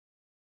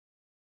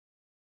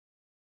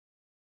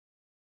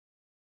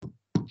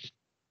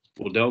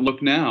Well, don't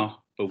look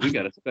now, but we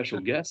got a special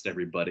guest,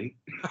 everybody.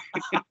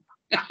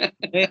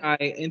 May I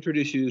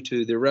introduce you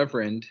to the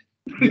Reverend?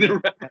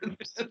 The Reverend,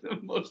 the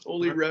most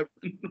holy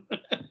Reverend.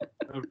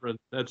 Reverend.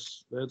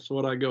 That's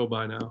what I go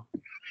by now.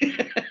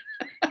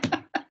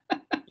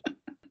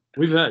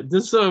 We've had,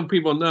 just so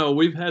people know,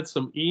 we've had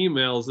some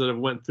emails that have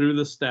went through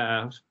the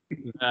staff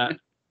that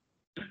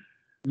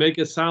make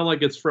it sound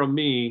like it's from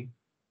me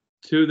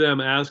to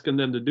them, asking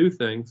them to do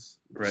things.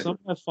 Right. Some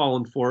have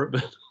fallen for it,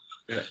 but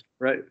Yeah,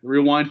 right.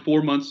 Rewind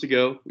 4 months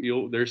ago.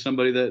 There's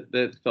somebody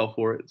that fell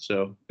for it.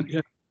 So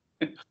yeah.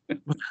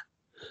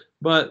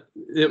 But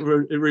it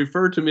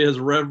referred to me as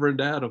Reverend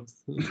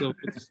Adams. So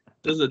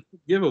there's a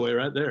giveaway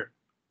right there.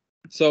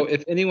 So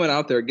if anyone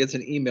out there gets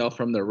an email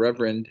from the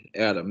Reverend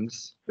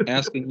Adams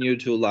asking you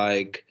to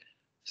like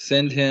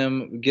send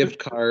him gift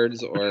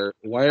cards or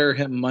wire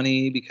him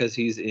money because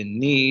he's in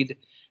need,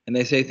 and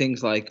they say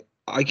things like,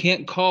 "I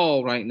can't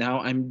call right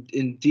now. I'm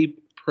in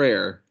deep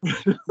prayer."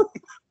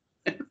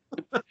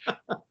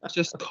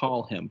 Just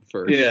call him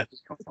first. yeah,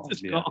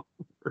 Just yeah. call.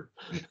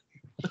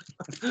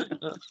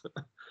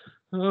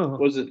 Oh.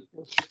 Was it?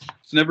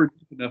 It's never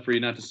deep enough for you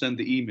not to send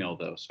the email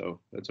though,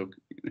 so that's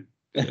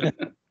okay.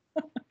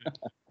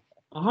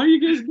 How are you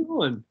guys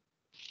doing?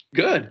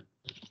 Good.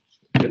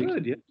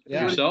 Good. Yeah.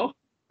 Yeah. Yourself?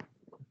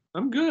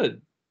 I'm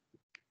good.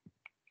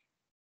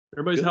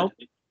 Everybody's Good.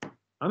 healthy.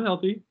 I'm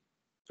healthy.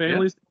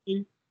 Family's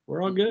healthy.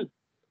 We're all good.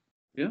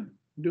 Yeah.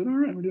 We're doing all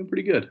right. We're doing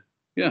pretty good.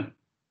 Yeah.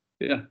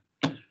 Yeah.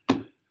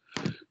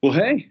 Well,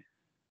 hey.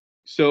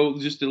 So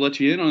just to let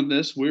you in on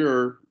this,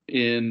 we're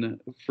in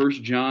 1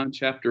 John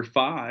chapter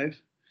 5.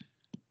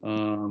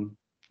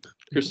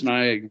 Chris and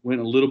I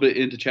went a little bit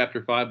into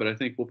chapter 5, but I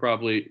think we'll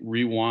probably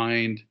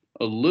rewind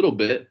a little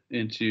bit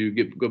into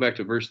go back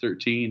to verse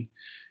 13,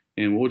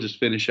 and we'll just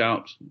finish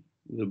out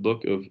the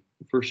book of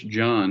 1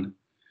 John.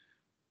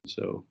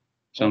 So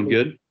sound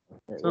good?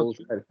 We'll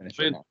try to finish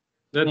it now.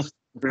 That's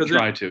We're gonna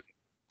try to.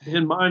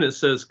 in mine. It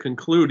says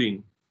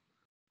concluding.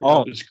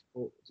 Oh, Just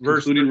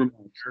Verse concluding 13.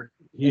 remarks.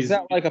 is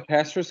that like a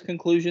pastor's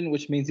conclusion,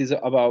 which means he's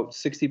about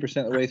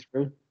 60% of the way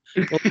through?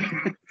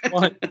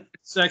 what?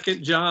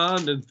 2nd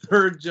John and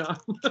 3rd John.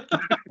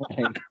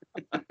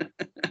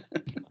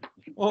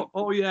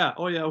 Oh yeah.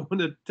 I want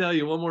to tell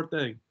you one more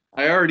thing.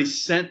 I already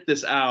sent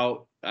this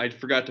out. I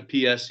forgot to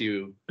PS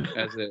you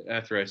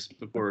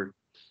before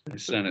I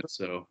sent it,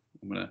 so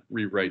I'm gonna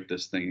rewrite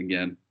this thing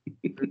again.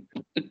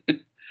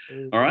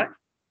 All right.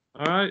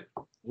 All right.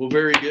 Well,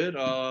 very good.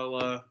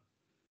 I'll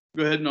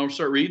go ahead and I'll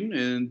start reading,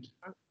 and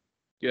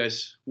you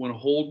guys want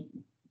to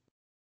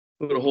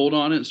put a hold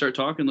on it and start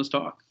talking. Let's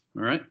talk.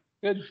 All right.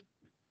 Good.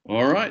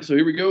 All right. So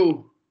here we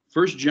go.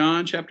 1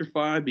 John chapter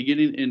 5,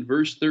 beginning in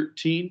verse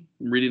 13.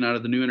 I'm reading out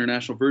of the New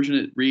International Version.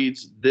 It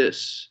reads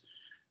this: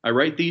 I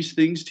write these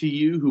things to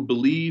you who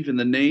believe in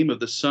the name of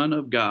the Son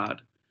of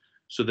God,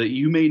 so that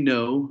you may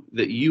know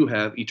that you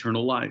have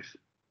eternal life.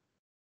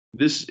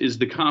 This is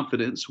the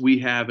confidence we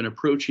have in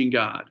approaching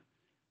God,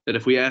 that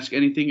if we ask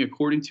anything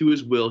according to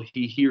his will,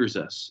 he hears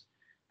us.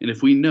 And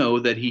if we know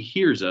that he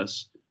hears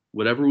us,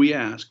 whatever we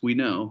ask, we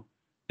know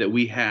that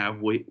we have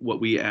what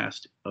we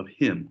asked of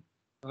him.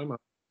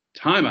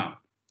 Time out.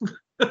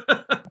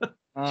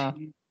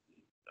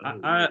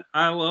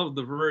 I love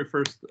the very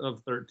first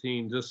of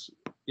 13. Just,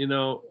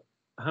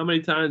 how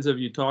many times have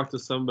you talked to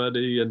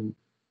somebody and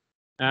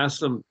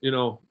asked them,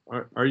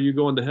 are you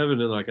going to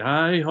heaven? And like,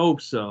 I hope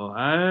so.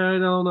 I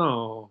don't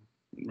know.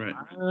 Right.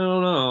 I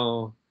don't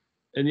know.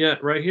 And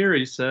yet right here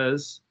he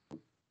says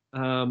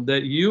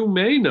that you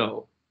may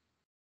know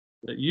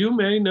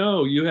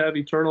you have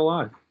eternal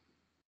life.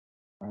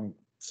 Right.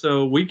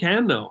 So we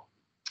can know.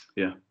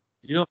 Yeah.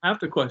 You don't have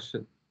to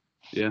question.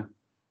 Yeah.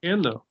 You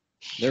can know.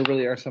 There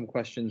really are some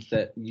questions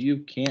that you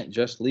can't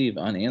just leave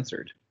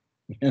unanswered.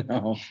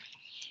 Yeah.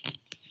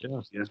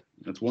 Yeah.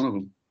 That's one of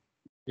them.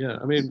 Yeah.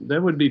 I mean,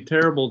 that would be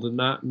terrible to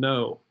not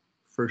know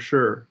for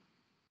sure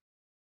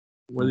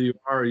whether you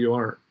are or you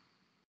aren't.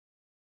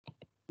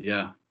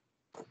 Yeah.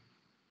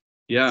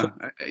 Yeah.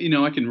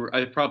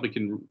 I probably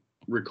can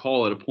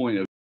recall at a point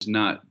of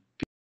not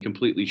being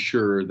completely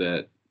sure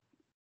that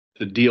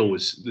the deal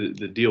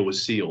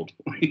was sealed.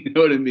 You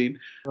know what I mean?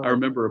 Right. I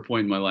remember a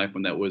point in my life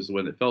when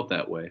it felt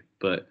that way.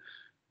 But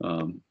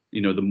the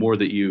more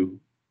that you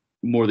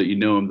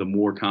know him, the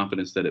more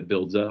confidence that it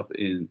builds up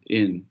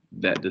in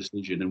that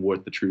decision and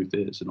what the truth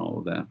is and all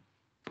of that.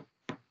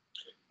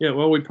 Yeah,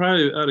 well, we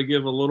probably ought to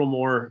give a little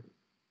more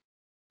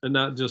and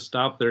not just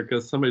stop there,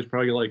 because somebody's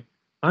probably like,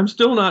 I'm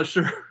still not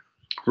sure.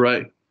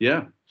 Right.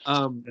 Yeah.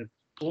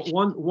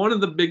 One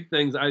of the big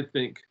things I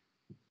think,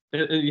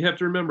 and you have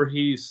to remember,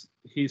 he's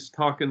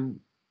talking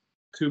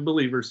to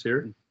believers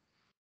here,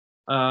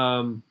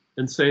 and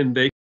saying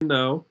they can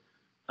know.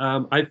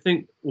 I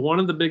think one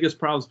of the biggest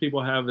problems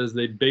people have is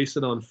they base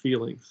it on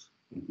feelings.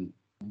 Mm-hmm.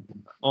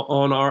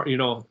 On our,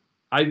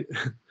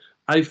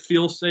 I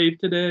feel saved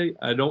today.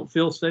 I don't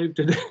feel saved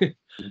today.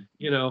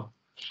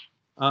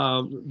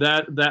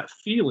 That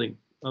feeling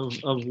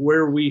of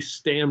where we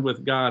stand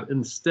with God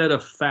instead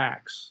of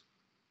facts.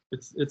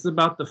 It's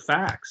about the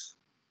facts.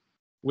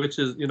 which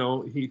is,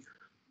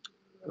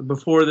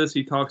 before this,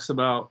 he talks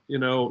about, he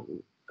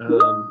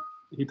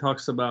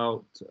talks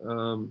about,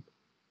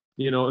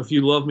 if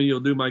you love me, you'll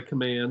do my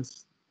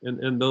commands,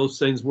 and those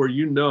things where,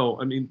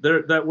 I mean,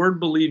 that word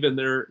believe in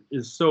there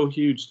is so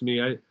huge to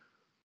me.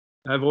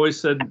 I've always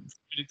said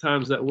many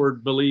times that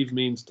word believe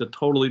means to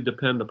totally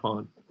depend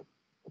upon.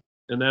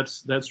 And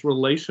that's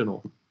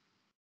relational,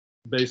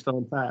 based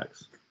on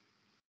facts.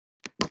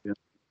 Yeah.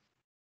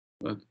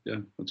 Yeah,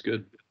 that's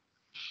good.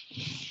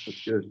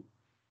 That's good.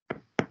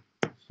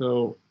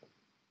 So,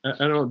 I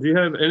don't know. Do you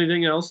have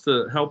anything else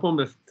to help them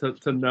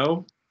to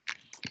know?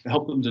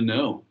 Help them to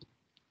know.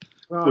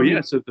 Well,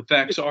 yeah. So the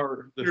facts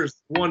are.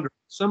 There's wonder.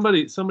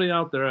 Somebody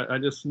out there, I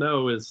just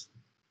know is.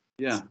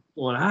 Yeah.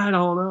 Well, I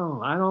don't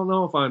know. I don't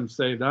know if I'm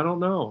saved. I don't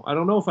know. I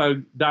don't know if I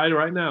died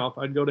right now, if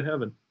I'd go to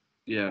heaven.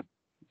 Yeah.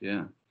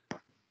 Yeah.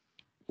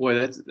 Boy,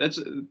 that's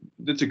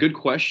a good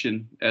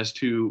question as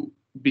to,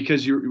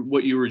 because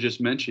what you were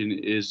just mentioning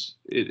is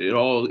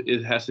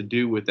it has to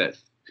do with that.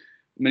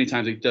 Many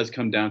times it does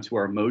come down to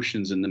our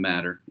emotions in the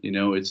matter.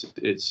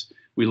 It's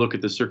we look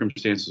at the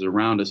circumstances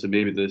around us, and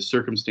maybe the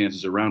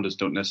circumstances around us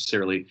don't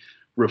necessarily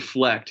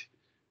reflect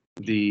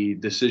the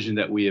decision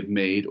that we have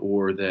made,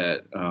 or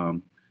that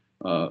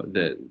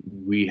that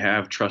we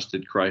have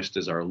trusted Christ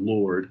as our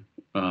Lord,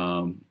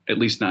 at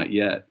least not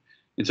yet.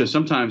 And so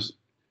sometimes,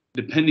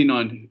 depending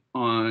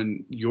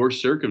on your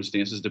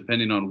circumstances,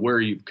 depending on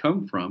where you've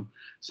come from,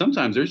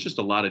 sometimes there's just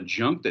a lot of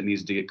junk that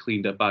needs to get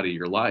cleaned up out of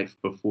your life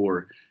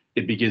before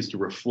it begins to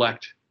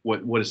reflect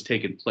what has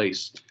taken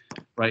place,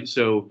 right?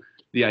 So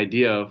the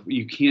idea of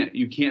you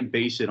can't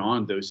base it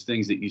on those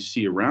things that you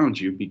see around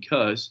you,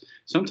 because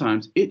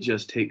sometimes it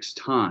just takes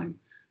time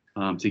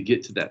to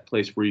get to that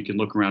place where you can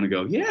look around and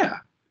go, yeah,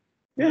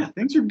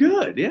 things are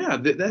good.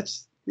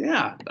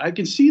 Yeah, I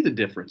can see the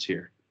difference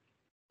here.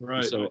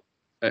 Right. So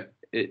I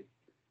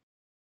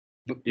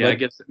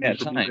guess at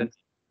time.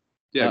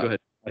 Yeah, go ahead.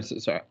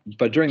 Sorry,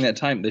 but during that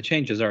time, the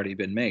change has already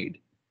been made.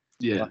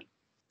 Yeah.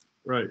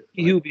 Right.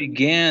 He who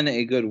began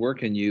a good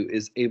work in you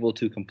is able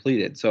to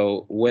complete it.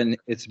 So when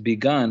it's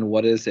begun,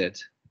 what is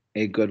it?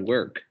 A good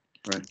work.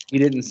 Right. He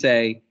didn't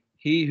say,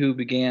 he who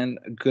began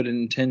a good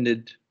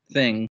intended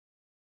thing,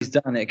 he's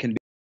done it, can be.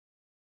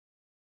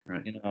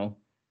 Right.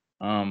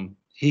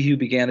 He who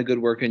began a good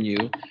work in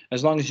you,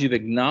 as long as you've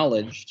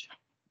acknowledged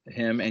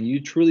him and you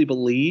truly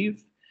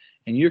believe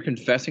and you're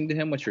confessing to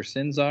him what your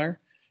sins are,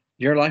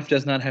 your life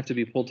does not have to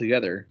be pulled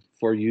together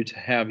for you to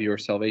have your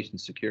salvation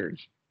secured.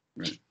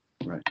 Right.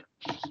 Right.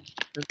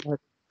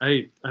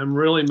 I'm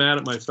really mad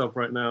at myself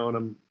right now, and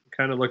I'm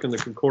kind of looking the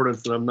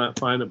concordance and I'm not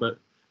finding it, but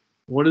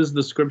what is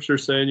the scripture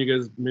saying? You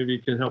guys maybe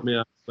can help me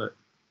out. But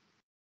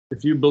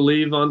if you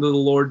believe unto the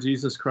Lord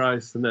Jesus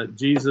Christ, and that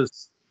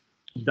Jesus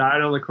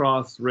died on the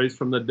cross, raised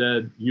from the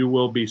dead, you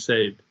will be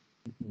saved.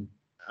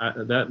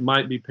 Mm-hmm. That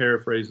might be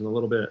paraphrasing a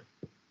little bit.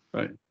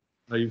 Right.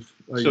 You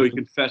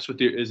confess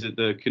with your, is it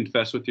the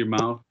confess with your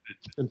mouth?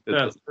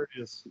 Confess. There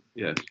it is.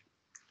 Yes.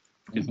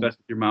 Confess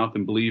with your mouth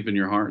and believe in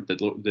your heart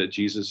that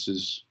Jesus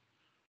is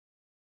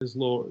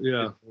Lord.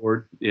 Yeah.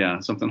 Lord. Yeah.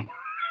 Something.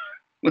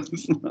 Yeah. Let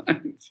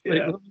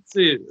me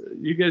see it.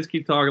 You guys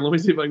keep talking. Let me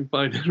see if I can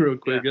find it real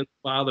quick. Yeah. It's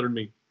bothering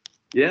me.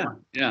 Yeah.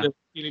 Yeah. I can't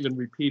even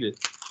repeat it.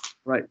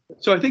 Right.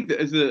 So I think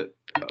that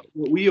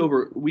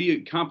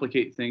we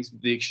complicate things.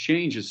 The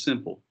exchange is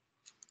simple.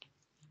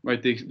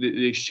 Right.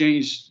 The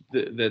exchange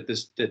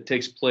that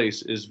takes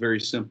place is very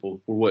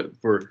simple.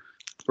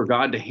 For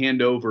God to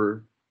hand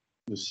over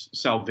this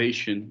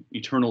salvation,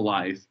 eternal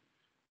life,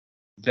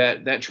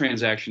 that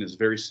transaction is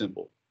very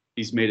simple.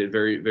 He's made it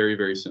very, very,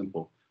 very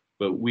simple.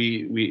 But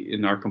we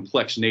in our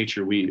complex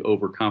nature, we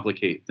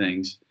overcomplicate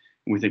things,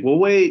 and we think, well,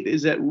 wait,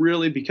 is that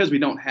really? Because we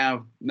don't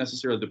have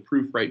necessarily the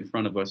proof right in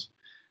front of us,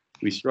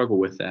 we struggle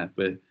with that.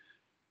 But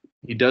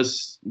he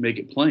does make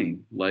it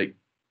plain.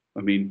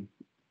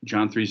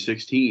 John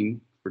 3:16,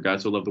 for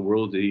God so loved the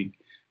world that he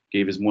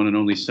gave his one and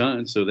only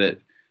Son, so that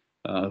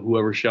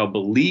whoever shall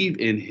believe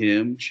in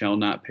him shall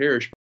not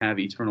perish but have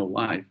eternal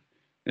life.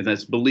 And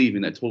that's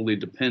believing, that's totally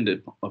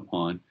dependent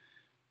upon.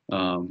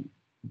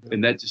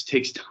 And that just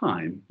takes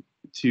time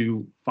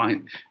to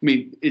find.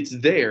 It's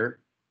there,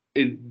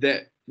 and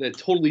that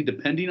totally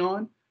depending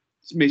on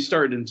may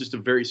start in just a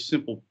very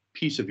simple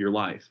piece of your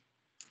life.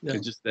 Yeah.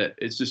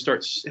 Has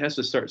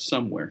to start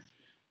somewhere.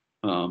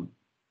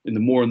 And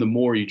the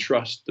more you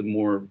trust, the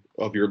more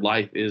of your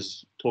life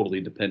is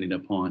totally depending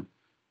upon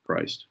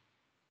Christ.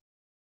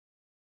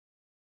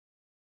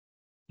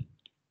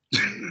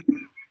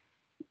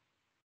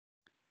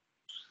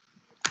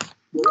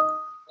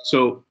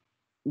 So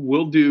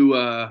we'll do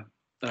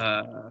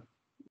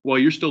while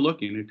you're still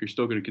looking, if you're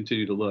still going to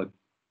continue to look.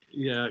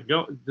 Yeah,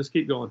 just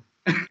keep going.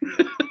 I'm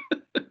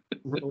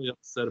really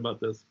upset about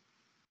this.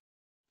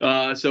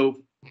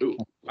 So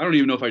I don't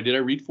even know if I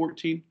read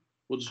 14.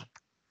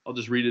 I'll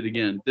just read it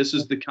again. This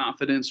is the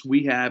confidence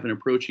we have in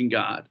approaching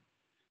God,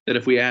 that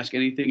if we ask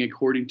anything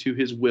according to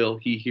his will,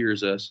 he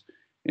hears us.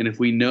 And if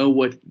we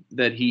know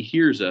that he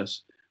hears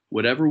us,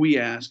 whatever we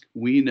ask,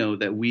 we know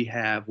that we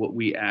have what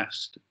we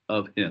asked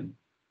of him.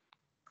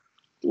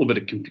 little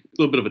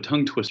bit of a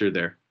tongue twister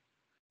there.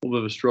 A little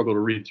bit of a struggle to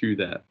read through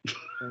that.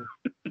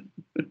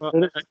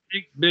 Well, a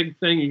big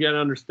thing you got to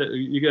understand,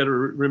 you got to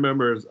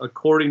remember is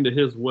according to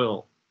His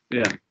will.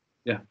 Yeah.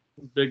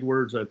 Big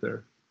words right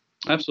there.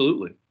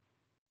 Absolutely.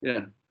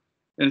 Yeah.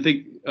 And I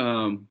think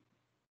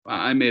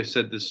I may have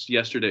said this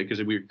yesterday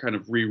because we were kind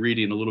of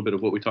rereading a little bit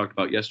of what we talked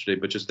about yesterday,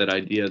 but just that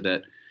idea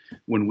that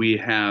when we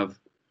have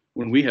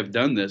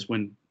done this,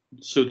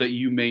 so that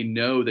you may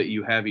know that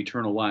you have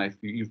eternal life,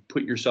 you've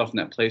put yourself in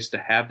that place to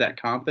have that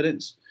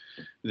confidence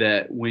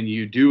that when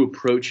you do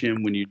approach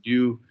Him, when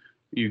you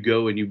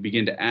go and you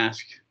begin to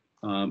ask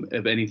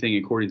of anything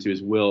according to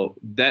His will,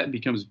 that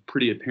becomes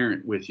pretty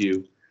apparent with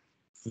you.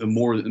 The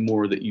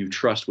more that you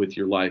trust with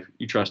your life,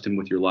 you trust Him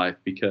with your life,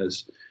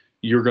 because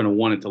you're going to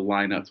want it to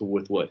line up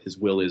with what His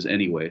will is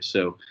anyway.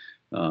 So,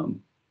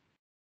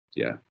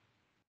 yeah.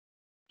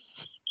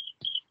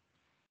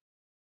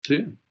 So,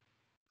 yeah.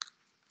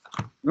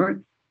 All right.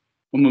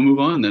 I'm going to move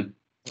on then.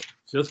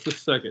 Just a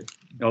second.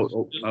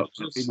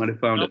 He might have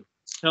found it.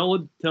 Tell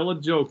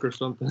a joke or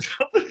something.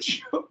 Tell a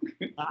joke.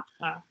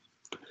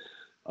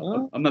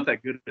 I'm not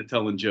that good at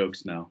telling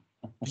jokes now.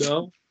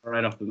 No?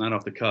 Not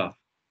off the cuff.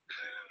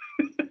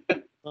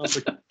 All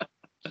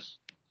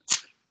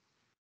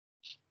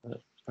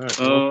right.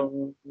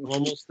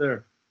 Almost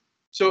there.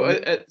 So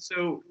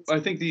I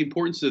think the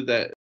importance of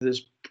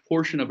this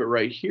portion of it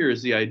right here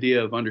is the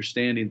idea of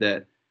understanding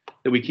that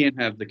we can't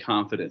have the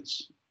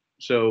confidence.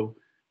 So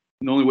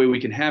the only way we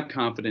can have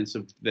confidence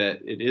of that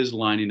it is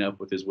lining up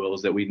with His will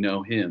is that we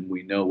know Him,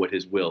 we know what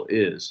His will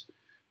is.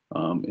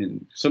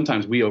 And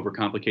sometimes we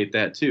overcomplicate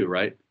that too,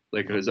 right?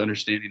 Like His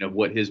understanding of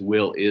what His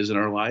will is in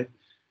our life.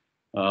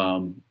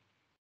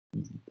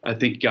 I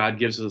think God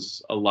gives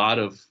us a lot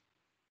of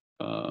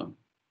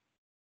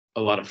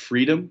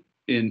freedom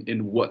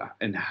in what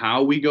and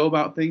how we go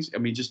about things. I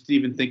mean, just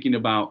even thinking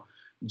about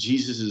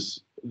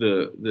Jesus's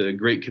the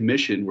Great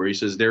Commission, where He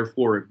says,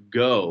 "Therefore,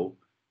 go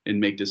and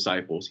make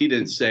disciples." He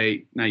didn't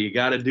say, "Now you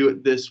got to do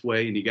it this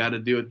way and you got to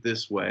do it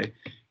this way."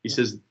 He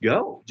says,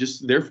 "Go.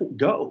 Just therefore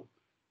go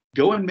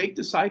and make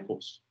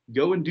disciples.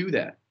 Go and do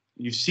that.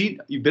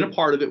 You've been a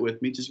part of it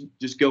with me.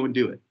 Just go and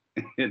do it."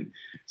 And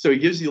so He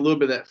gives you a little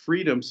bit of that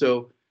freedom.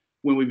 So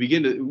when we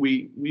begin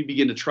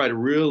to try to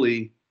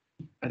really,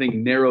 I think,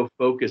 narrow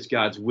focus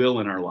God's will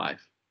in our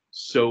life,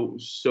 so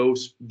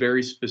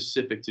very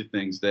specific to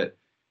things, that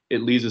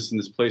it leaves us in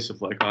this place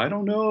of like, I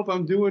don't know if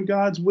I'm doing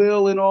God's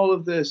will in all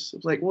of this.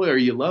 It's like, well, are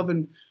you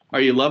loving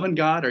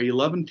God? Are you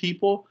loving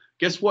people?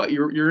 Guess what?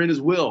 You're in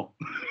His will.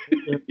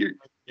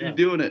 you're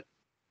doing it.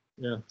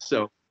 Yeah.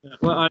 So.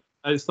 Well,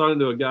 I was talking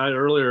to a guy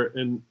earlier,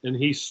 and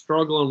he's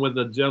struggling with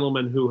a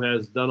gentleman who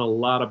has done a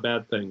lot of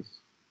bad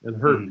things and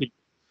hurt people.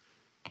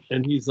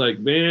 And he's like,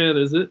 "Man,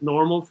 is it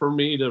normal for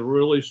me to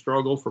really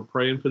struggle for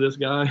praying for this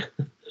guy?"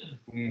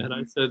 And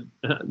I said,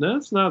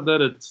 "That's not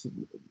that it's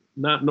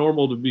not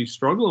normal to be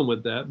struggling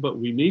with that, but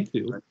we need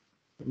to.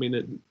 I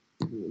mean,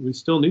 we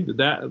still need to.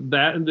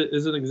 That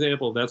is an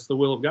example. That's the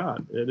will of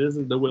God. It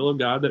isn't the will of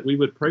God that we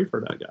would pray for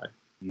that guy."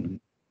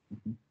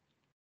 Mm-hmm.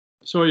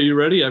 So are you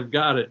ready? I've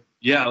got it.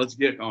 Yeah, let's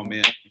get. Oh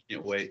man, I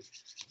can't wait.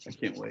 This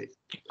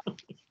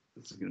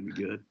is gonna be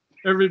good.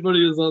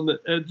 Everybody is on the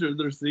edge of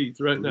their seats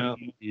right now.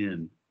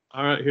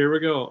 All right, here we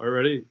go. Are you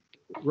ready?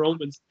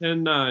 Romans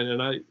 10:9,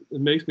 and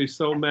it makes me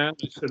so mad.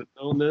 I should have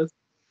known this.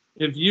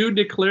 If you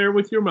declare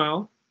with your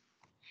mouth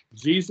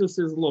Jesus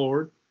is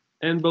Lord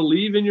and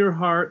believe in your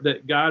heart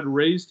that God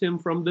raised Him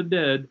from the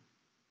dead,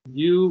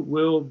 you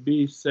will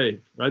be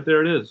saved. Right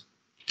there it is.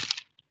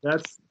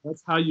 That's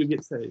how you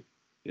get saved.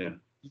 Yeah.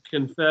 You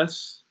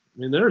confess.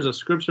 I mean, there's a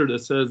scripture that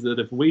says that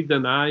if we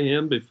deny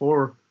Him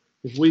before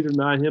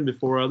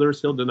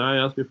others, He'll deny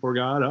us before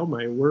God. Oh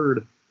my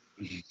word.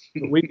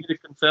 But we need to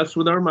confess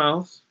with our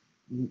mouths,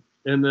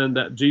 and then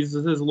that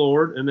Jesus is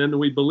Lord, and then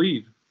we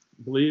believe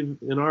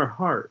in our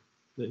heart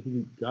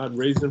that God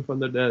raised Him from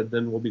the dead,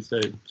 then we'll be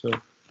saved.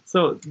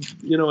 So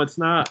it's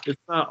not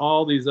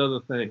all these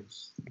other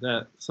things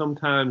that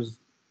sometimes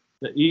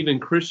that even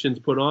Christians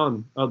put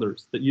on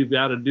others, that you've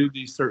got to do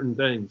these certain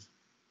things,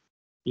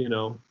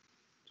 to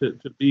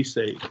be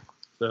saved.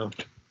 So,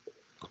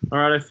 all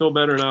right, I feel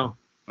better now.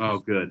 Oh,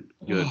 good.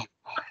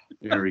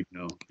 There we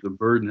go. The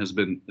burden has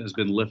been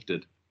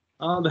lifted.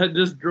 Oh, that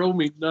just drove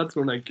me nuts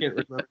when I can't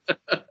remember.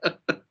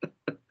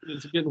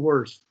 It's getting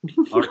worse.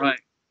 All right.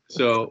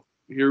 So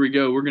here we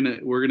go. We're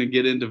gonna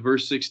get into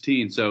verse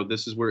 16. So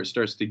this is where it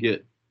starts to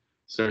get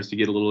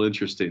a little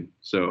interesting.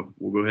 So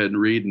we'll go ahead and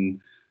read, and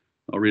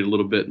I'll read a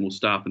little bit, and we'll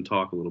stop and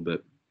talk a little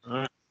bit. All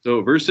right.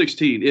 So verse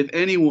 16, if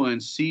anyone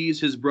sees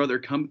his brother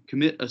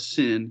commit a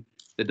sin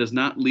that does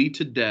not lead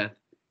to death,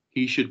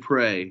 he should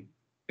pray,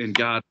 and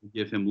God will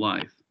give him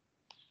life.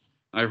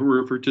 I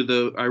refer to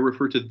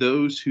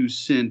those whose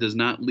sin does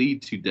not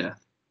lead to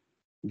death.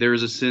 There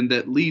is a sin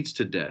that leads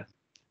to death.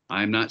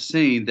 I am not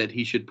saying that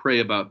he should pray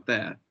about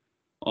that.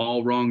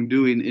 All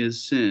wrongdoing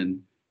is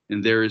sin,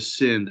 and there is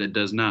sin that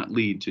does not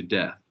lead to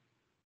death.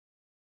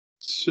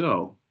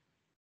 So.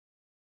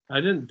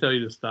 I didn't tell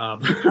you to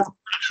stop.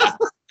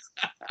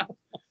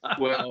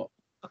 Well,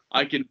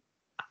 I can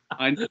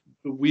The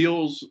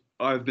wheels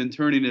I've been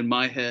turning in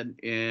my head,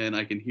 and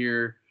I can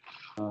hear.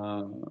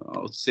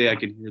 I'll say I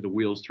can hear the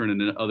wheels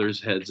turning in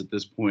others' heads at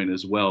this point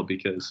as well,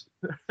 because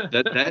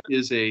that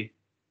is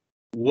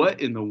what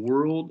in the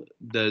world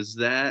does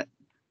that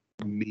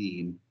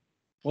mean?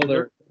 Well,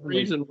 there's a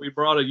reason we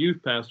brought a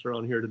youth pastor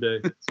on here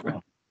today.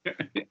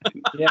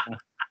 Yeah.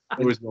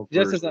 No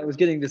Just as I was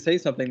getting to say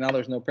something, now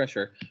there's no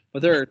pressure.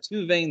 But there are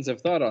two veins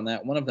of thought on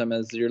that. One of them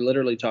is you're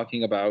literally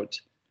talking about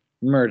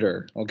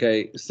murder,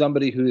 okay?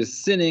 Somebody who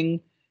is sinning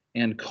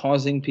and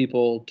causing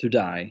people to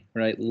die,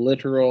 right?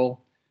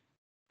 Literal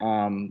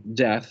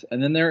death.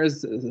 And then there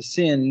is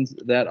sins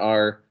that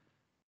are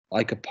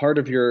like a part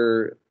of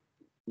your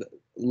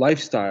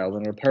lifestyle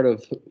and are part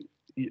of,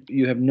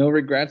 you have no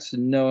regrets,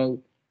 no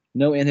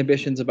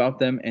inhibitions about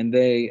them, and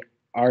they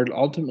are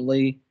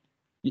ultimately,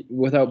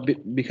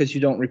 because you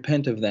don't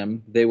repent of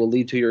them, they will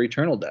lead to your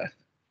eternal death.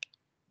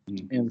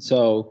 Mm-hmm. And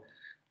so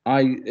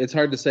it's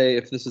hard to say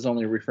if this is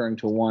only referring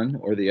to one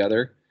or the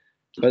other,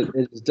 but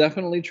it's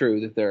definitely true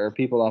that there are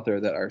people out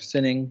there that are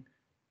sinning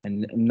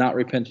and not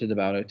repentant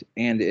about it,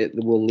 and it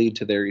will lead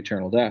to their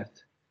eternal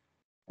death.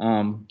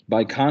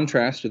 By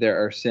contrast, there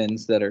are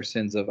sins that are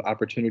sins of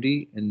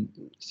opportunity and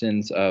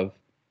sins of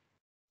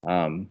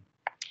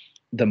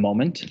the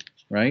moment,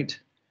 right?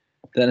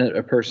 Then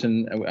a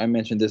person, I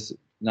mentioned this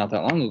not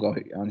that long ago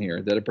on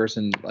here, that a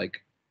person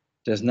like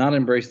does not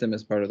embrace them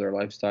as part of their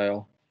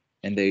lifestyle,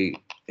 and they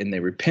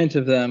repent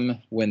of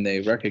them when they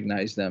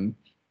recognize them.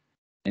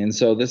 And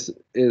so this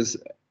is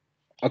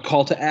a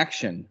call to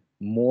action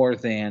more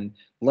than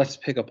let's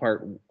pick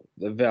apart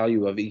the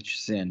value of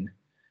each sin.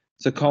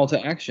 It's a call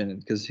to action,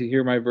 because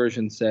here my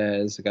version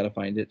says, I got to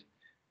find it.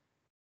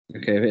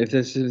 Okay, if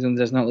this sin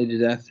does not lead to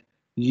death,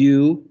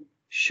 you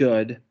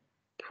should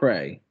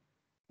pray.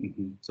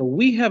 Mm-hmm. So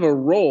we have a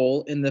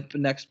role in the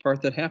next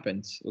part that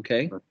happens,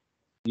 okay? Right.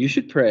 You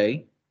should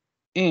pray,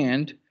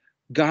 and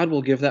God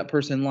will give that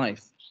person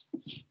life.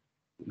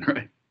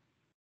 Right.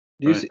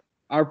 Do you see?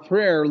 Our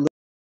prayer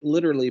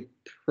literally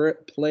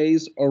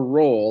plays a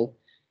role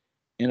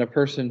in a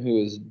person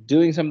who is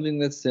doing something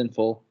that's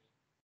sinful.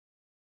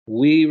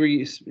 We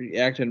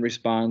react and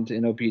respond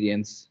in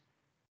obedience.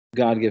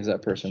 God gives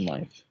that person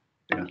life.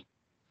 Yeah.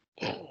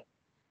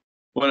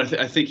 Well,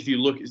 I think if you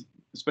look,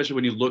 especially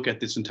when you look at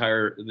the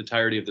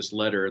entirety of this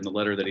letter and the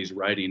letter that he's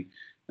writing,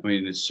 I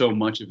mean, it's so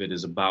much of it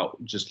is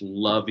about just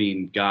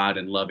loving God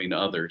and loving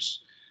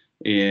others,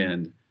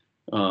 and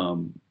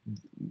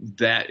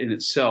that in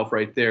itself,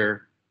 right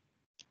there,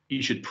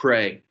 you should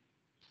pray.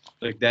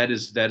 Like that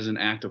is an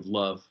act of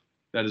love.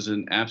 That is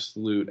an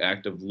absolute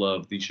act of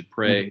love. You should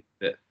pray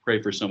pray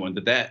for someone.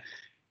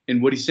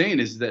 And what he's saying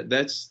is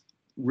that's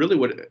really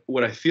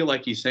what I feel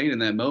like he's saying in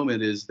that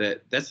moment is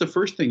that's the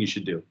first thing you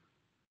should do.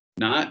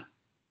 Not,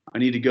 I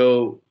need to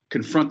go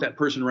confront that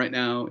person right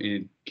now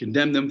and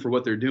condemn them for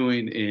what they're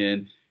doing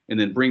and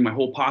then bring my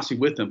whole posse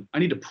with them. I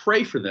need to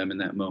pray for them in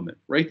that moment.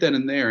 Right then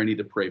and there, I need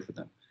to pray for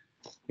them.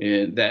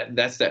 And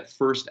that's that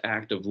first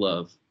act of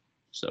love.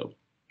 So.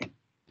 Yeah,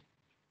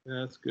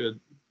 that's good.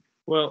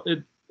 Well,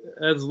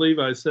 as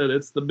Levi said,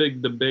 it's the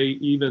big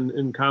debate even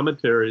in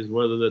commentaries,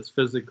 whether that's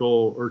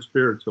physical or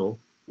spiritual.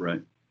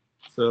 Right.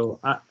 So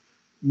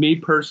me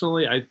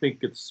personally, I think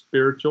it's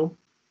spiritual.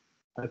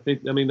 I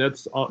mean,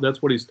 that's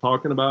what he's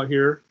talking about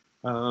here.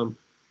 I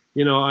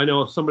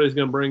know somebody's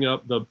going to bring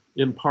up the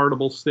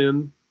impartible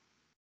sin,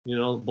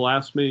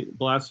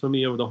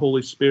 blasphemy of the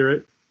Holy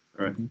Spirit,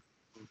 right?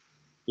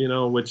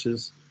 Which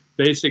is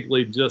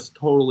basically just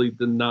totally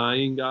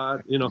denying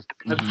God.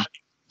 Mm-hmm.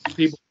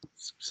 People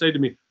say to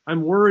me,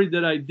 "I'm worried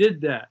that I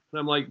did that," and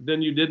I'm like,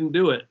 "Then you didn't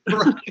do it."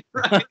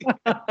 Right.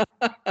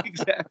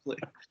 Exactly.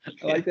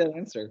 I like that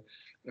answer.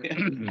 Yeah.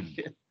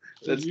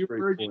 That's you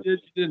heard you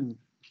did, you didn't.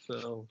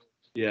 So.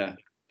 Yeah.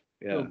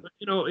 So,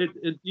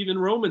 it even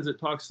Romans, it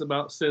talks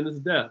about sin is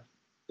death,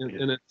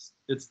 and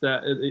it's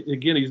that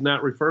again, he's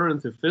not referring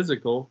to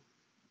physical,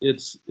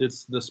 it's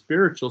the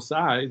spiritual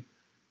side.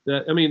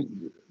 That, I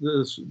mean,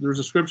 there's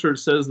a scripture that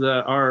says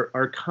that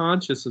our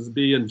conscience is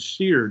being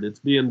sheared, it's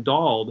being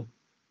dulled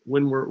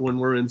when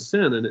we're in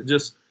sin, and it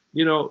just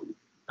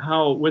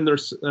how when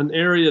there's an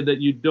area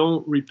that you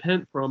don't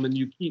repent from and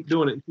you keep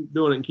doing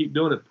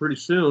it, pretty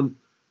soon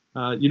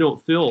you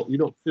don't feel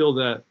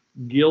that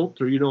guilt,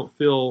 or you don't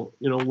feel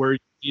where you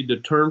need to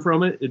turn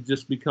from it. It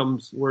just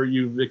becomes where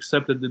you've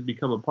accepted to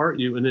become a part of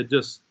you, and it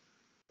just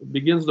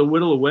begins to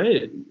whittle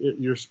away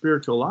at your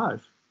spiritual life.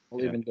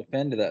 We'll even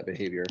defend that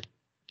behavior,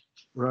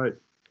 right?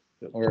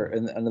 Or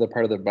in another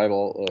part of the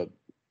Bible,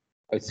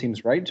 it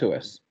seems right to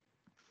us.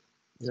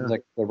 It seems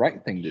like the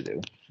right thing to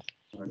do.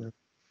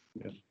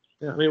 Yeah.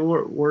 I mean,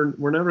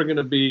 we're never going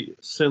to be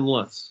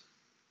sinless.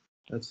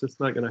 That's just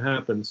not going to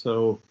happen.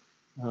 So.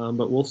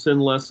 But we'll sin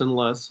less and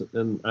less,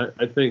 and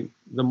I think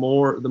the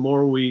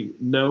more we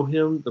know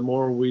him, the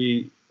more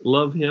we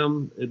love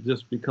him, it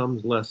just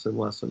becomes less and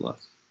less and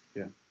less.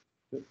 Yeah,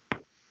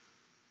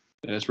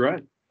 that's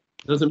right.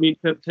 Doesn't mean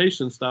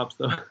temptation stops,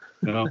 though.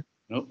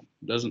 Nope,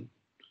 doesn't.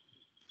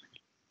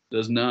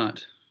 Does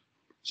not.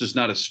 It's just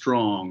not as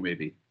strong,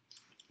 maybe.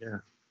 Yeah.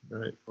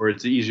 Right. Or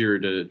it's easier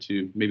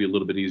to maybe a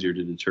little bit easier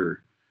to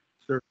deter.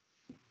 Sure.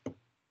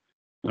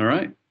 All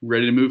right,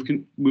 ready to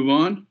move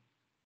on?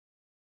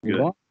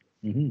 Good.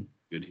 Mm-hmm.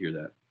 Good to hear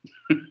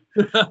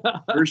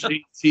that. Verse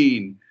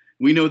 18,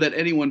 we know that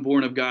anyone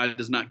born of God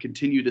does not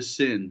continue to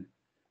sin.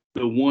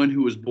 The one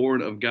who is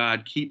born of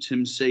God keeps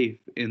him safe,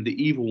 and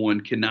the evil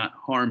one cannot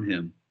harm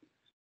him.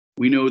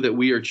 We know that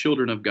we are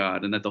children of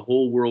God, and that the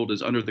whole world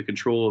is under the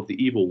control of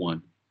the evil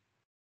one.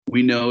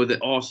 We know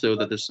that also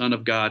that the Son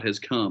of God has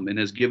come and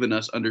has given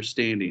us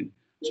understanding,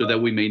 so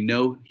that we may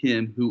know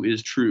him who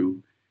is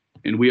true.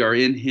 And we are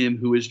in him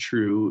who is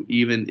true,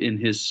 even in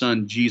his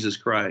Son, Jesus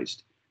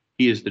Christ.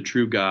 He is the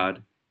true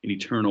God and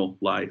eternal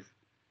life.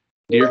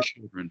 Dear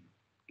children,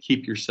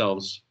 keep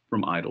yourselves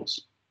from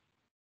idols.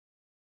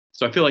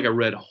 So I feel like I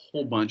read a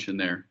whole bunch in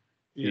there,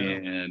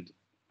 and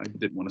I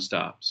didn't want to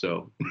stop.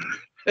 So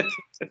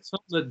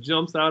something that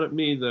jumps out at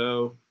me,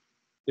 though,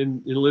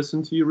 and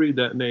listen to you read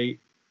that, Nate.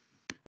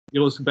 It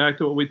goes back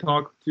to what we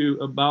talked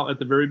about at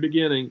the very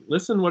beginning.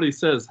 Listen what he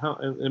says.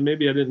 And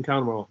maybe I didn't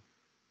count them all.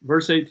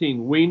 Verse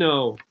 18, we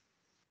know.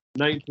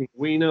 19,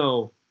 we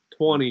know.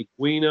 20,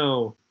 we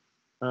know.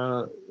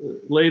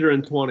 Later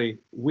in 20,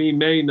 we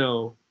may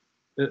know.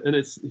 And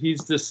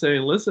he's just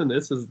saying, listen,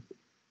 this is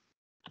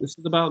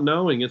about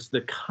knowing. It's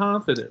the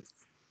confidence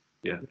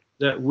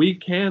that we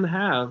can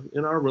have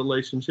in our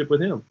relationship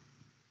with him.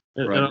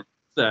 And I love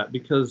that,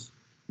 because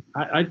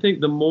I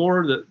think the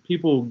more that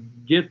people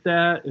get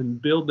that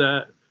and build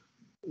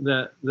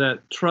that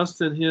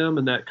trust in him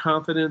and that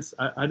confidence,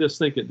 I just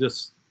think it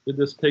just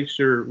takes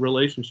your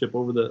relationship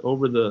over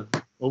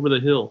the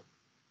hill.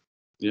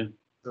 Yeah.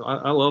 So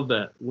I love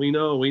that. We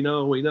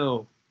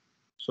know.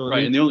 So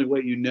right, and the only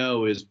way you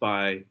know is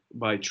by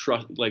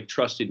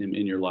trusting him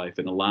in your life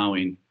and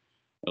allowing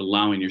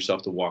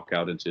yourself to walk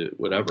out into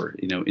whatever,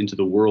 into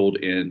the world,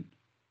 and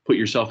put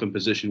yourself in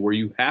position where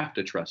you have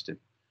to trust him,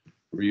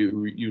 where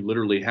you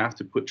literally have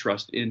to put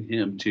trust in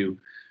him to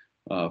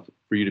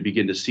for you to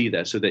begin to see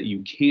that, so that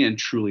you can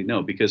truly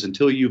know. Because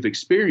until you've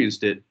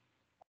experienced it,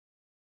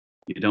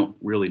 you don't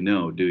really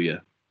know, do you?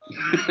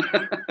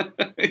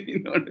 You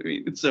know what I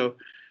mean? So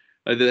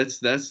that's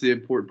the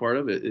important part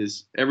of it,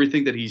 is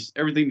everything that he's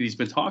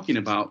been talking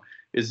about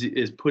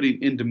is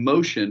putting into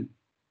motion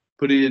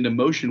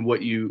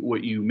what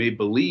you may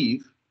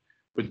believe,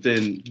 but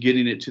then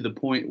getting it to the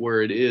point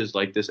where it is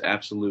like this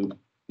absolute,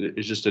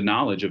 it's just a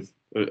knowledge of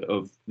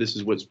this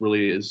is what's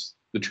really is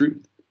the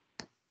truth.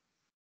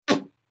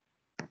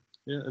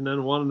 Yeah, and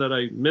then one that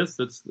I missed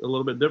that's a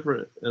little bit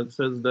different. It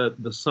says that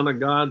the Son of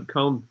God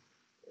come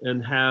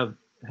and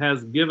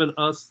has given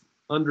us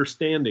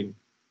understanding.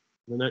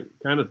 And that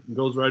kind of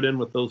goes right in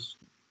with those.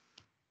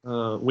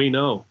 We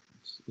know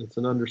it's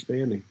an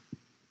understanding.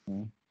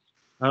 Mm-hmm.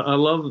 I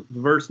love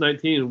verse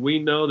 19. We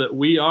know that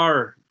we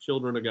are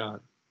children of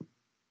God.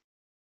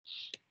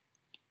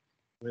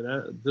 I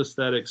mean, just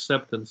that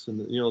acceptance, and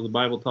the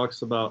Bible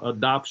talks about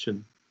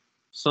adoption,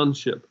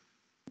 sonship.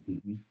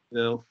 Mm-hmm.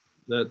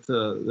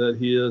 That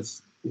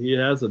he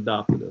has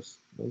adopted us.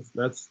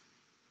 That's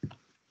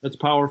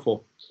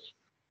powerful.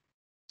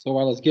 So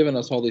while he's given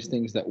us all these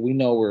things that we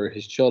know we're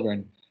his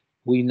children,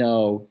 we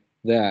know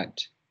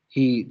that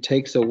he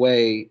takes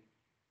away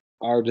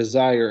our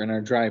desire and our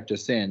drive to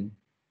sin.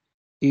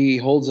 He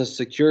holds us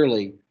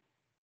securely.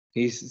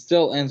 He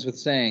still ends with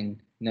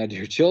saying, now,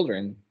 dear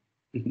children,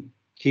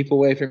 keep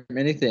away from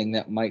anything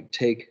that might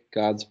take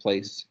God's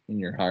place in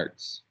your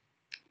hearts.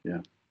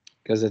 Yeah.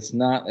 Because it's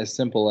not as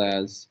simple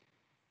as,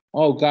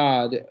 oh,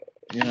 God,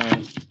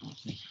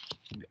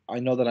 I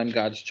know that I'm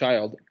God's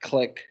child.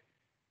 Click.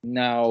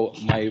 Now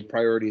my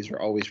priorities are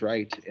always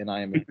right, and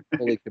I am a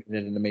fully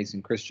committed and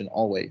amazing Christian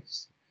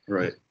always.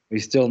 Right. We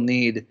still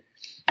need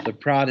the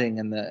prodding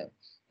and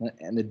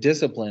the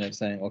discipline of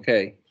saying,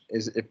 okay,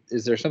 is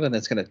there something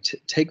that's going to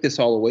take this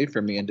all away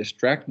from me and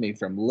distract me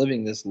from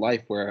living this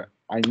life where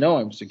I know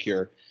I'm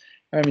secure?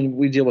 I mean,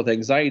 we deal with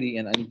anxiety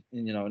and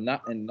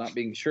not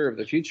being sure of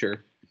the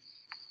future,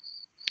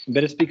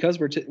 but it's because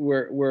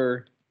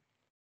we're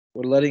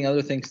letting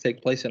other things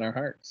take place in our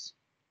hearts.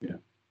 Yeah.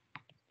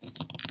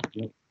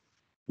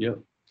 Yep.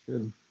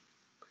 Good.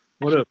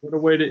 What a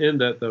way to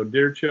end that, though.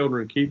 Dear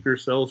children, keep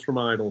yourselves from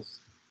idols.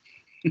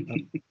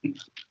 I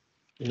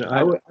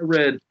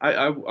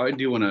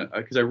do want to,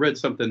 because I read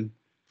something.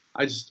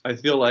 I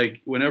feel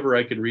like whenever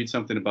I can read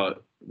something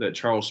about that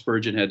Charles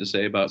Spurgeon had to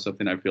say about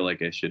something, I feel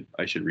like I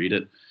should read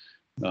it,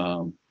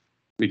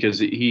 because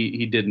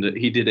he did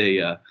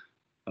a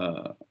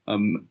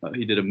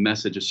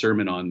message, a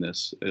sermon on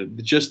this,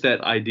 just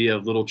that idea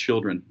of little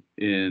children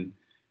in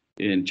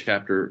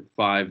chapter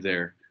 5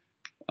 there.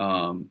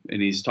 And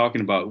he's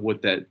talking about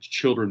what that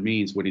children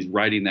means when he's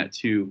writing that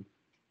to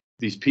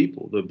these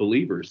people, the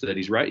believers that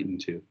he's writing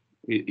to.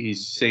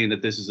 He's saying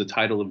that this is a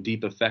title of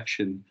deep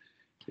affection.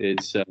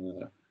 It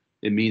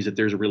means that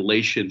there's a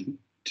relation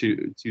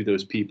to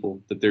those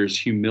people, that there's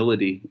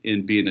humility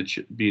in being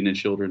a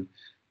children.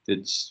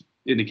 It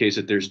indicates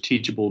that there's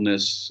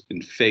teachableness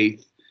and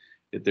faith,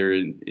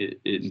 it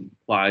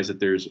implies that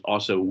there's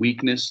also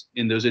weakness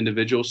in those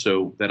individuals.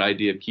 So that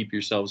idea of keep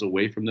yourselves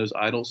away from those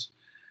idols.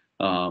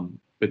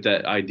 But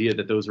that idea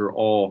that those are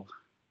all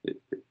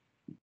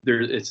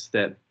there, it's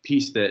that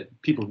piece that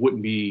people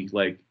wouldn't be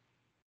like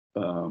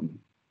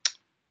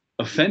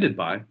offended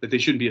by, that they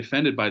shouldn't be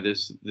offended by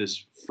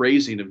this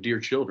phrasing of dear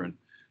children.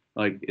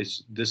 Like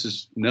this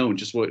is known,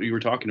 just what you were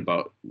talking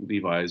about,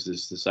 Levi, is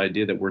this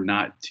idea that we're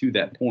not to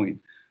that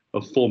point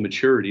of full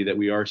maturity, that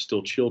we are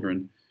still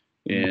children,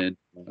 and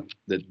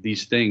that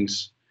these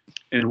things,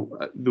 and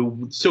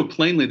so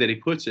plainly that he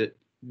puts it,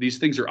 these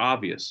things are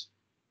obvious,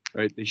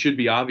 right? They should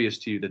be obvious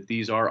to you that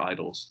these are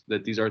idols,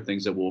 that these are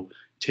things that will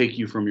take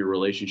you from your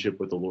relationship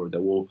with the Lord,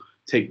 that will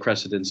take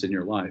precedence in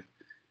your life,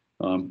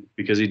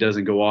 because he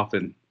doesn't go off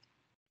and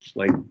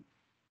like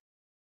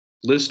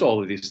list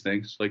all of these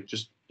things, like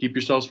just keep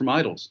yourselves from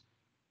idols.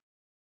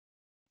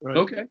 Right.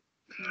 Okay.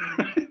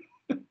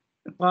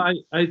 Well,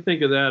 I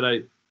think of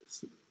that.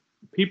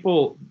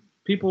 People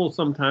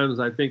sometimes,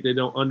 I think they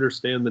don't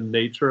understand the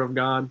nature of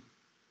God.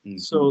 Mm-hmm.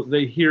 So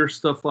they hear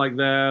stuff like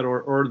that,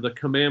 or the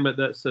commandment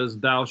that says,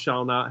 "Thou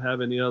shalt not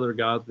have any other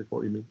gods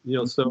before you."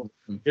 So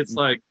it's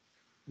like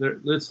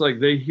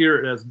they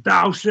hear it as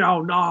 "Thou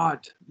shalt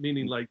not,"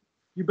 meaning like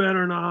you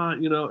better not,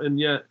 and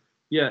yet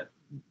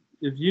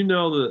if you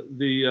know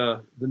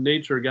the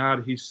nature of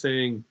God, he's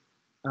saying,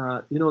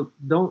 don't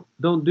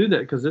do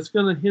that, because it's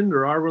going to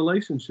hinder our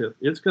relationship.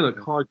 It's going to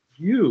cause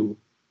you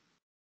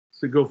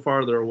to go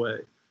farther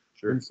away.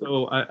 Sure. And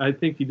so I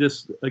think he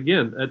just,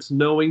 again, that's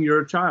knowing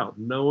you're a child,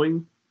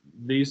 knowing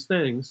these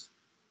things,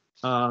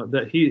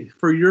 that he,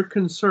 for your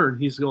concern,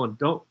 he's going,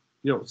 don't,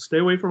 stay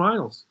away from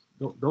idols.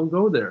 Don't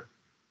go there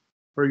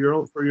for your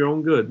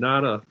own good,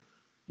 not a.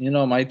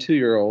 My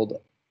 2-year-old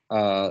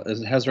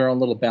has her own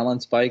little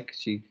balance bike.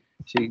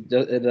 It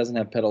doesn't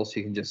have pedals.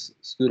 She can just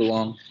scoot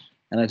along.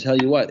 And I tell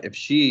you what, if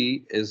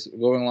she is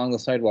going along the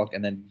sidewalk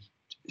and then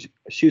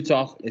shoots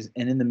off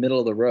and in the middle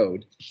of the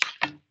road,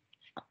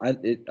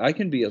 I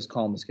can be as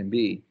calm as can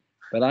be,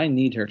 but I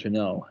need her to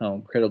know how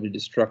incredibly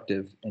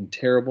destructive and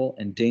terrible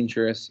and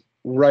dangerous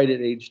right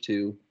at age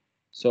 2.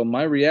 So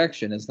my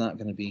reaction is not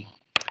going to be,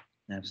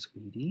 "Now,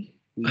 sweetie."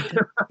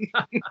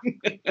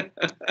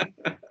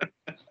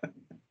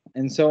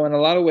 And so in a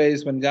lot of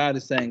ways, when God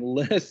is saying,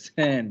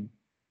 listen,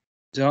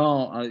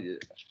 don't,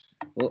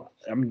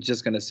 I'm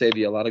just going to save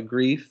you a lot of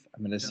grief.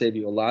 I'm going to save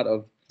you a lot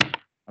of,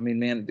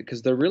 man,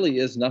 because there really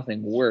is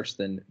nothing worse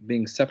than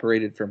being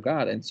separated from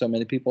God. And so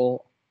many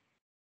people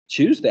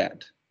choose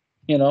that,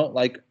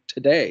 like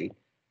today,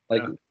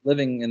 like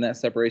living in that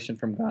separation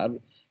from God,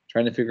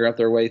 trying to figure out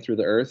their way through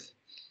the earth.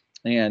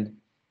 And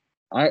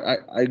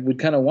I would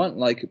kind of want,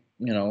 like,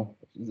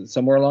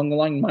 somewhere along the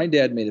line, my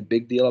dad made a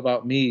big deal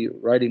about me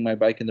riding my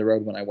bike in the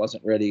road when I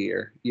wasn't ready,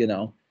 or,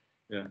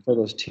 for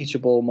those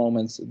teachable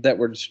moments that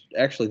were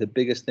actually the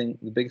biggest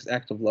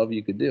act of love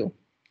you could do.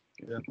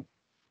 Yeah.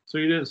 So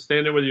you didn't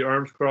stand there with your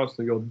arms crossed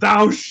and go,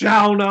 "Thou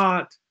shalt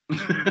not."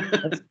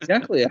 That's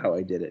exactly how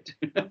I did it.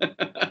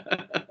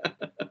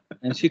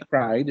 And she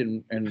cried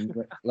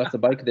and left the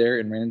bike there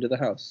and ran into the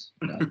house.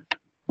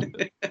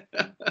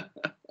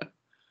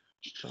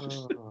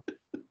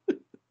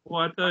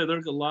 Well, I tell you,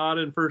 there's a lot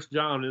in 1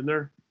 John, isn't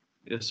there?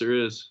 Yes, there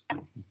is.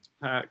 It's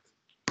packed.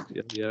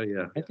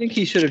 Yeah. I think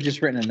he should have just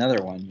written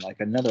another one, like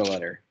another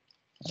letter,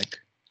 like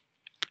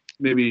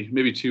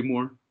maybe 2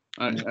 more.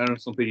 I don't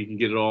think he can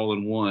get it all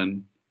in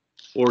one,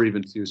 or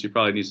even 2. So he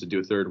probably needs to do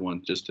a 3rd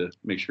one just to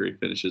make sure he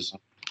finishes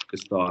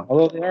his thought.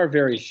 Although they are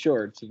very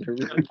short, so they're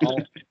really all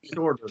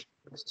shorter.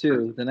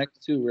 The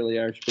next 2 really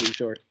are pretty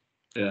short.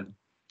 Yeah.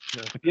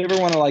 If you ever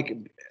want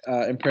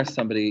to impress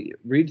somebody,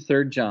 read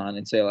 3 John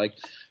and say, like,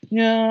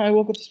 "Yeah, I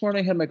woke up this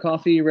morning, had my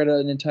coffee, read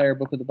an entire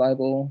book of the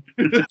Bible."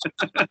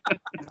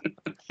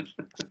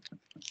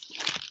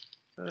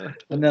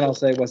 And then I'll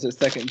say, was it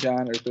 2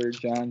 John or 3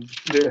 John?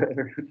 Yeah.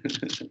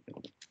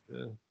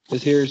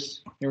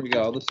 Because here we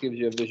go. This gives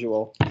you a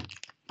visual.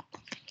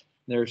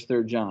 There's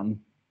 3 John.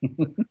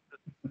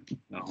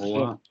 A whole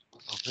lot.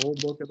 A whole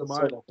book of the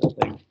Bible.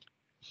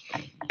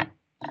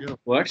 Yeah.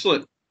 Well,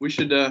 excellent. We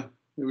should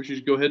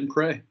go ahead and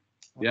pray.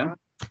 Yeah. Right.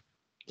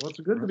 Well, it's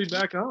good to be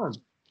back on.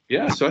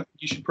 Yeah. So I think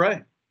you should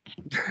pray.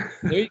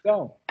 There you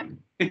go.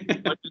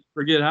 I just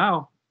forget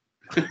how.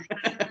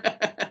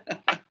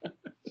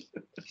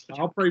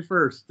 I'll pray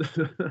first.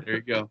 There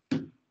you go.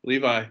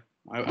 Levi,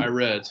 I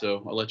read,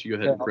 so I'll let you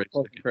go ahead and pray.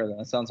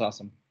 That sounds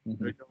awesome.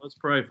 There you go. Let's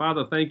pray.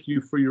 Father, thank you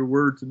for your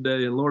word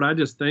today. And Lord, I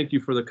just thank you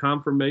for the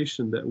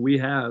confirmation that we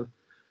have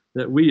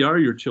that we are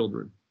your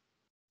children,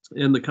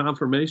 and the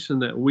confirmation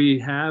that we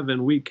have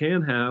and we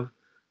can have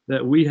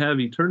that we have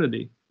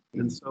eternity.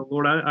 And so,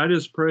 Lord, I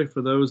just pray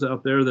for those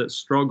out there that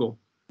struggle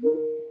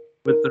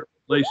with their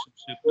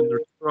relationship, and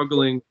they're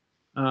struggling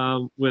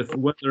with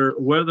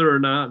whether or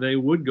not they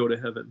would go to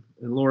heaven.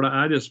 And Lord,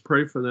 I just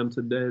pray for them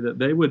today that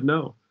they would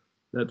know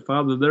that,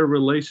 Father, their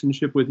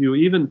relationship with you,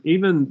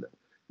 even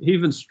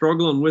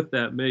struggling with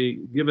that, may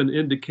give an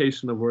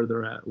indication of where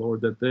they're at, Lord,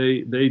 that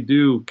they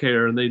do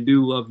care and they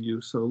do love you.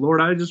 So,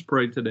 Lord, I just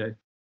pray today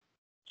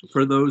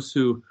for those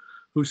who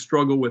who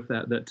struggle with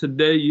that. That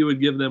today you would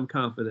give them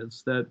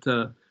confidence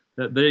that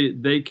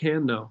they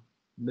can know.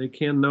 They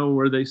can know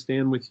where they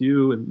stand with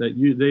you, and that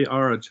they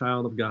are a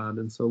child of God.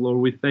 And so, Lord,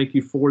 we thank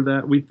you for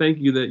that. We thank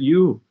you that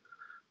you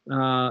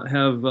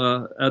have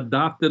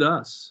adopted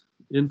us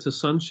into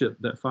sonship.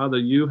 That, Father,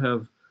 you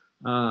have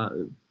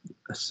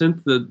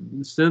sent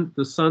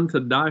the Son to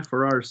die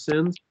for our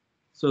sins,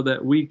 so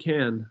that we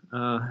can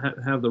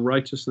have the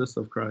righteousness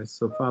of Christ.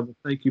 So, Father,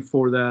 thank you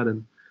for that.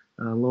 And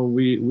Lord,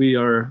 we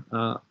are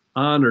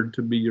honored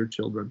to be your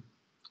children,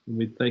 and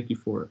we thank you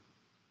for it.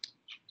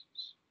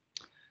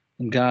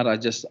 And God, I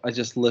just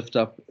lift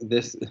up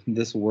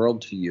this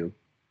world to you.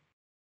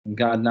 And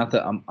God, not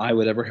that I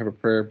would ever have a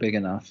prayer big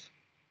enough,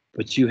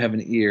 but you have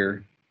an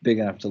ear big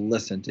enough to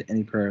listen to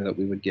any prayer that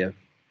we would give.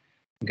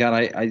 God,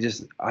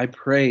 I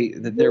pray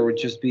that there would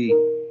just be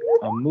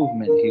a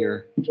movement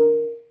here.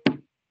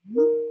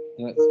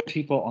 That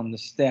people on the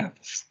staff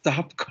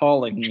stop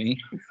calling me.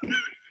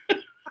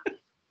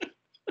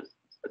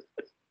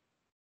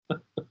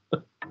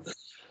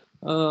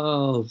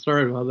 Oh,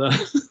 sorry about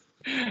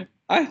that.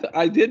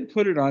 I did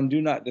put it on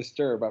Do Not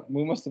Disturb.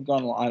 We must have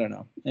gone, I don't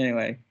know.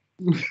 Anyway,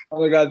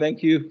 Father God,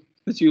 thank you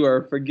that you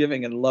are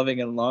forgiving and loving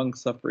and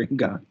long-suffering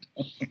God.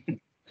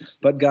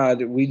 But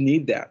God, we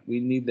need that. We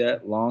need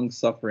that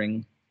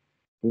long-suffering.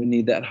 We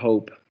need that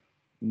hope.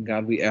 And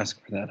God, we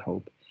ask for that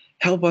hope.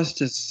 Help us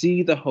to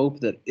see the hope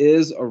that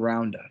is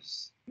around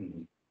us,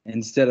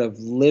 instead of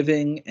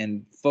living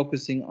and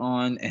focusing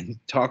on and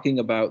talking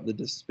about the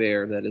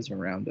despair that is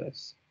around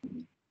us.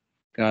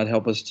 God,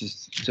 help us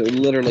to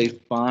literally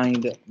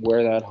find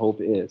where that hope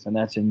is, and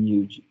that's in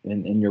you,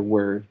 in your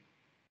word.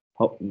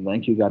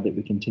 Thank you, God, that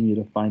we continue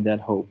to find that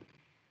hope,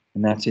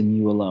 and that's in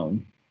you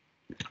alone.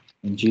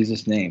 In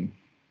Jesus' name,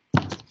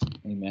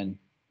 amen.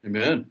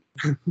 Amen.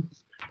 I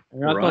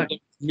thought that was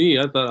me.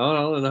 I thought,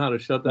 I don't know how to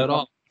shut that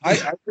off. I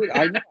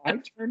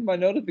turned my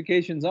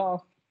notifications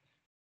off.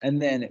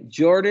 And then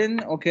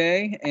Jordan,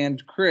 okay,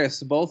 and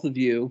Chris, both of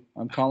you,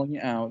 I'm calling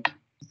you out.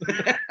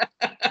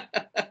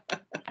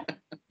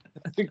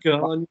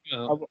 Go. I'm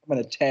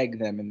going to tag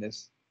them in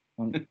this.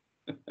 All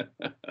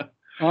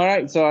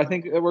right, so I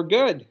think we're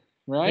good,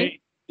 right?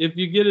 Hey, if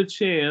you get a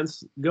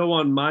chance, go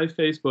on my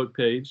Facebook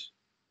page,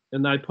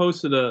 and I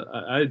posted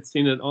I had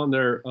seen it on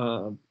there,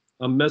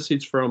 a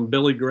message from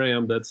Billy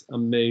Graham that's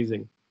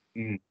amazing.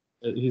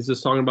 He's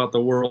just talking about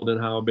the world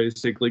and how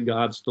basically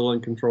God's still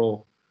in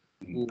control.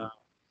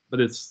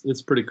 But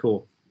it's pretty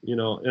cool, in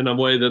a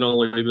way that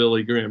only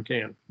Billy Graham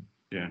can.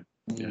 Yeah.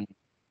 I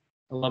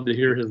love to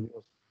hear his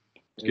voice.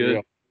 It's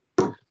good.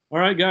 All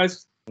right,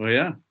 guys. Well,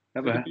 yeah.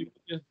 Have a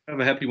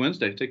happy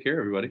Wednesday. Take care,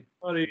 everybody.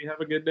 Buddy,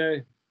 have a good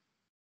day.